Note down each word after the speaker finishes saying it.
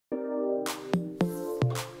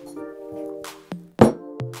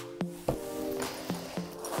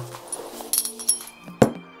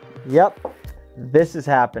Yep, this is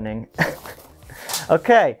happening.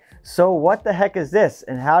 Okay, so what the heck is this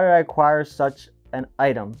and how did I acquire such an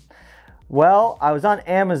item? Well, I was on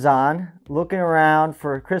Amazon looking around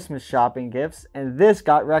for Christmas shopping gifts and this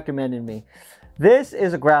got recommended me. This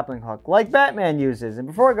is a grappling hook like Batman uses. And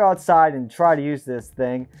before I go outside and try to use this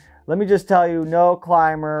thing, let me just tell you, no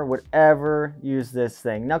climber would ever use this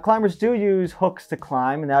thing. Now, climbers do use hooks to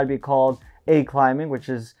climb, and that would be called aid climbing, which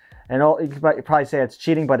is, and you could probably say it's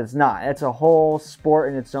cheating, but it's not. It's a whole sport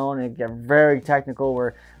in its own, and it gets very technical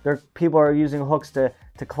where people are using hooks to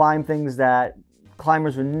climb things that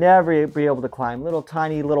climbers would never be able to climb. Little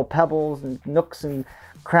tiny little pebbles and nooks and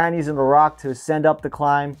crannies in the rock to ascend up the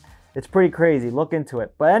climb. It's pretty crazy. Look into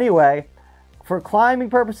it. But anyway, for climbing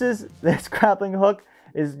purposes, this grappling hook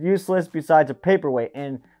is useless besides a paperweight,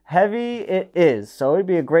 and heavy it is, so it'd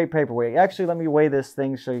be a great paperweight. Actually, let me weigh this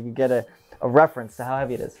thing so you can get a reference to how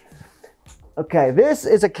heavy it is. Okay, this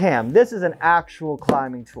is a cam. This is an actual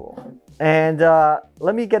climbing tool, and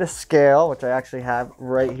let me get a scale, which I actually have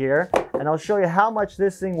right here, and I'll show you how much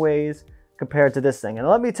this thing weighs compared to this thing. And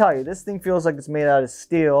let me tell you, this thing feels like it's made out of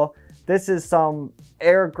steel. This is some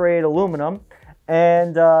air grade aluminum,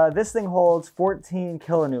 and this thing holds 14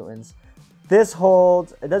 kilonewtons. This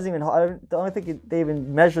holds, it doesn't even, I don't think they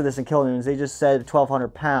even measure this in kilonewtons. They just said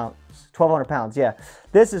 1,200 pounds. 1,200 pounds, yeah.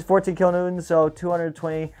 This is 14 kilonewtons, so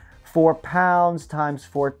 224 pounds times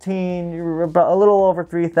 14, you're about a little over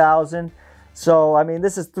 3,000. So, I mean,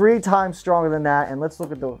 this is 3 times stronger than that. And let's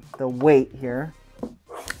look at the weight here.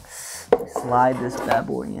 Slide this bad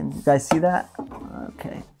boy in. You guys see that?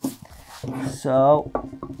 Okay. So,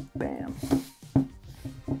 bam.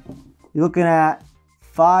 You're looking at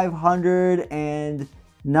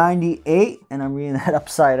 598, and I'm reading that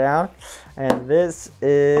upside down, and this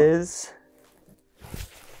is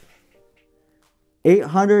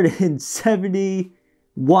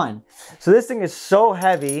 871. So this thing is so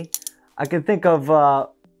heavy, I can think of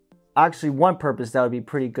actually one purpose that would be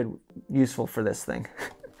pretty good, useful for this thing.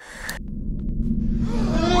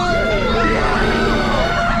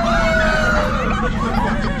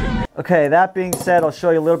 Okay, that being said, I'll show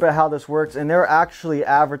you a little bit how this works. And they're actually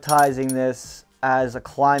advertising this as a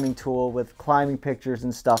climbing tool with climbing pictures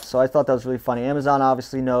and stuff. So I thought that was really funny. Amazon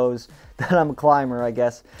obviously knows that I'm a climber, I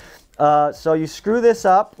guess. So you screw this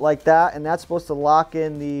up like that, and that's supposed to lock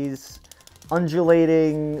in these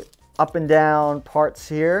undulating up and down parts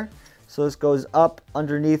here. So this goes up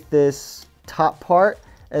underneath this top part,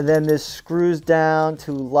 and then this screws down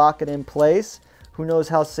to lock it in place. Who knows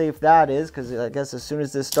how safe that is, because I guess as soon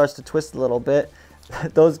as this starts to twist a little bit,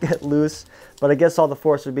 those get loose. But I guess all the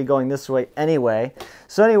force would be going this way anyway.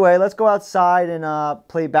 So anyway, let's go outside and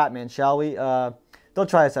play Batman, shall we? Don't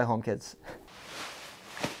try this at home, kids.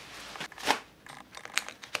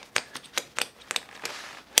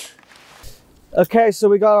 Okay, so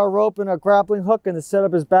we got our rope and our grappling hook, and the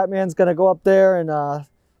setup is Batman's gonna go up there and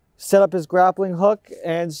set up his grappling hook.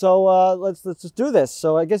 And so let's just do this.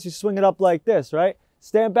 So I guess you swing it up like this, right?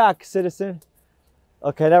 Stand back, citizen.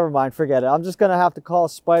 Okay, never mind, forget it. I'm just gonna have to call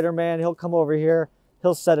Spider-Man. He'll come over here,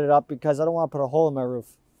 he'll set it up because I don't want to put a hole in my roof.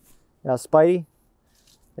 Yeah, Spidey.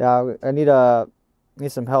 Yeah, I need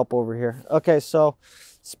some help over here. Okay, so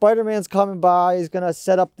Spider-Man's coming by. He's gonna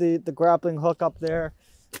set up the grappling hook up there.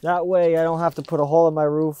 That way I don't have to put a hole in my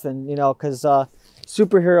roof, and you know, because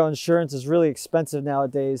superhero insurance is really expensive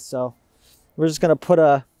nowadays. So we're just gonna put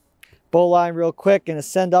a bowline real quick and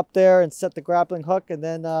ascend up there and set the grappling hook, and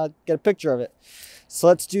then get a picture of it. So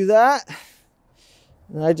let's do that.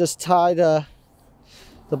 And I just tied the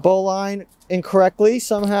bowline incorrectly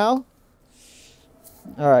somehow.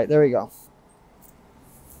 All right, there we go.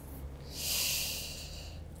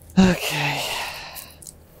 Okay.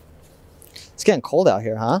 It's getting cold out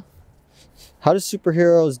here, huh? How do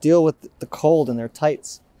superheroes deal with the cold in their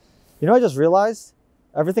tights? You know, I just realized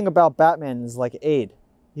everything about Batman is like aid.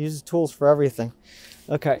 He uses tools for everything.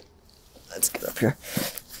 Okay, let's get up here.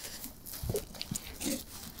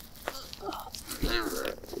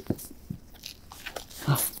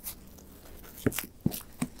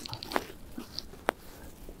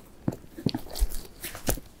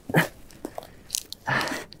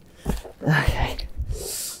 Okay.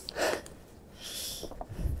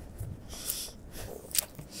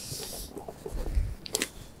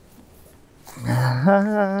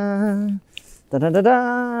 Da, da, da,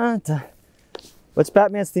 da, da. What's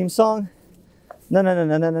Batman's theme song? No, no, no,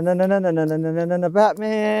 no, no, no, no, no, no, no, no, no, no, no, no,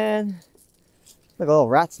 Batman. Like a little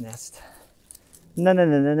rat's nest. No, no,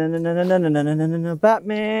 no, no, no, no, no, no, no, no, no, no, no, no,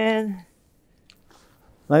 Batman.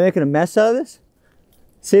 Am I making a mess out of this?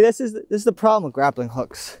 See, this is the problem with grappling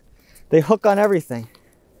hooks. They hook on everything.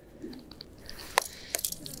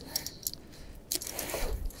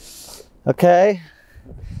 Okay,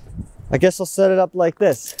 I guess I'll set it up like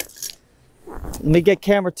this. Let me get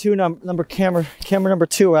camera number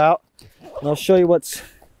 2 out, and I'll show you what's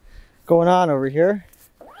going on over here.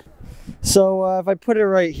 So if I put it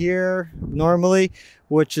right here normally,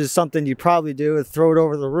 which is something you probably do, is throw it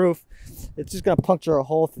over the roof, it's just gonna puncture a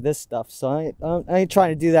hole through this stuff. So I ain't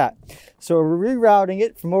trying to do that. So we're rerouting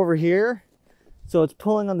it from over here. So it's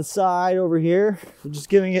pulling on the side over here. We're just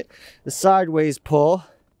giving it the sideways pull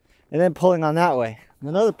and then pulling on that way.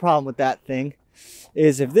 Another problem with that thing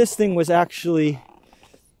is if this thing was actually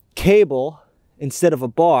cable instead of a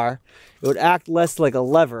bar, it would act less like a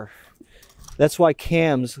lever. That's why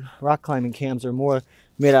cams, rock climbing cams, are more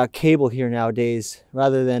made out of cable here nowadays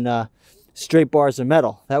rather than straight bars of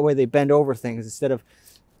metal. That way they bend over things instead of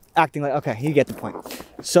acting like, okay, you get the point.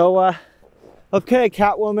 So, okay,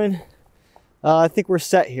 Catwoman, I think we're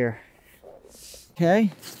set here.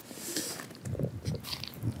 Okay.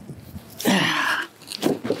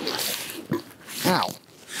 Ow.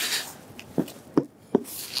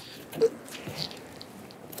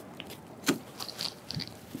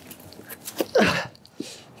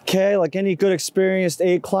 Okay, like any good experienced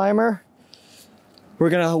aid climber, we're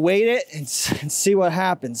gonna weight it and see what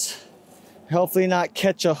happens. Hopefully not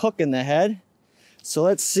catch a hook in the head. So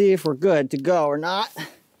let's see if we're good to go or not.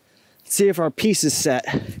 Let's see if our piece is set.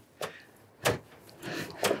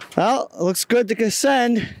 Well, it looks good to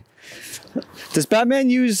ascend. Does Batman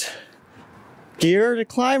use gear to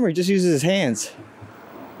climb, or he just uses his hands?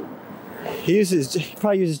 He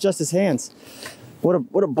probably uses just his hands.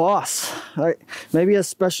 What a boss. All right, maybe he has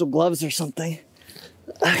special gloves or something.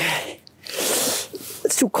 Okay.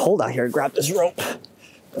 It's too cold out here to grab this rope.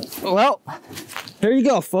 Well, there you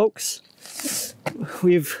go, folks.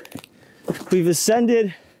 We've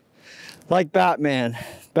ascended like Batman.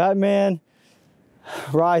 Batman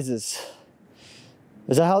Rises.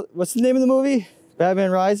 Is that how, what's the name of the movie?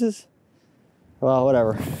 Batman Rises? Well,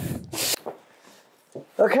 whatever.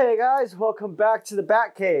 Okay guys, welcome back to the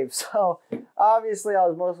Bat Cave. So obviously I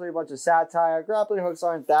was mostly a bunch of satire. Grappling hooks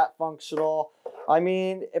aren't that functional. I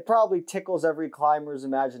mean, it probably tickles every climber's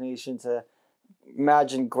imagination to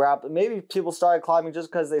imagine grappling. Maybe people started climbing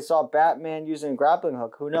just because they saw Batman using a grappling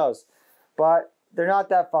hook, who knows? But they're not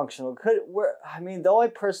that functional. I mean, the only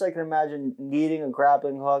person I can imagine needing a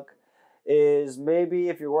grappling hook is maybe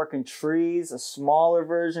if you're working trees, a smaller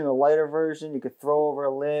version, a lighter version, you could throw over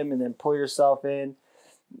a limb and then pull yourself in.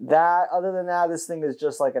 Other than that, this thing is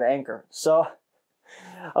just like an anchor. So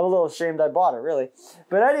I'm a little ashamed I bought it, really.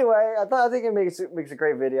 But anyway, I think it makes a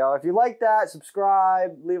great video. If you like that,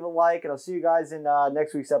 subscribe, leave a like, and I'll see you guys in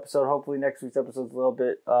next week's episode. Hopefully next week's episode is a little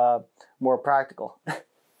bit more practical.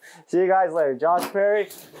 See you guys later. Josh Perry,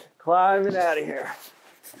 climbing out of here.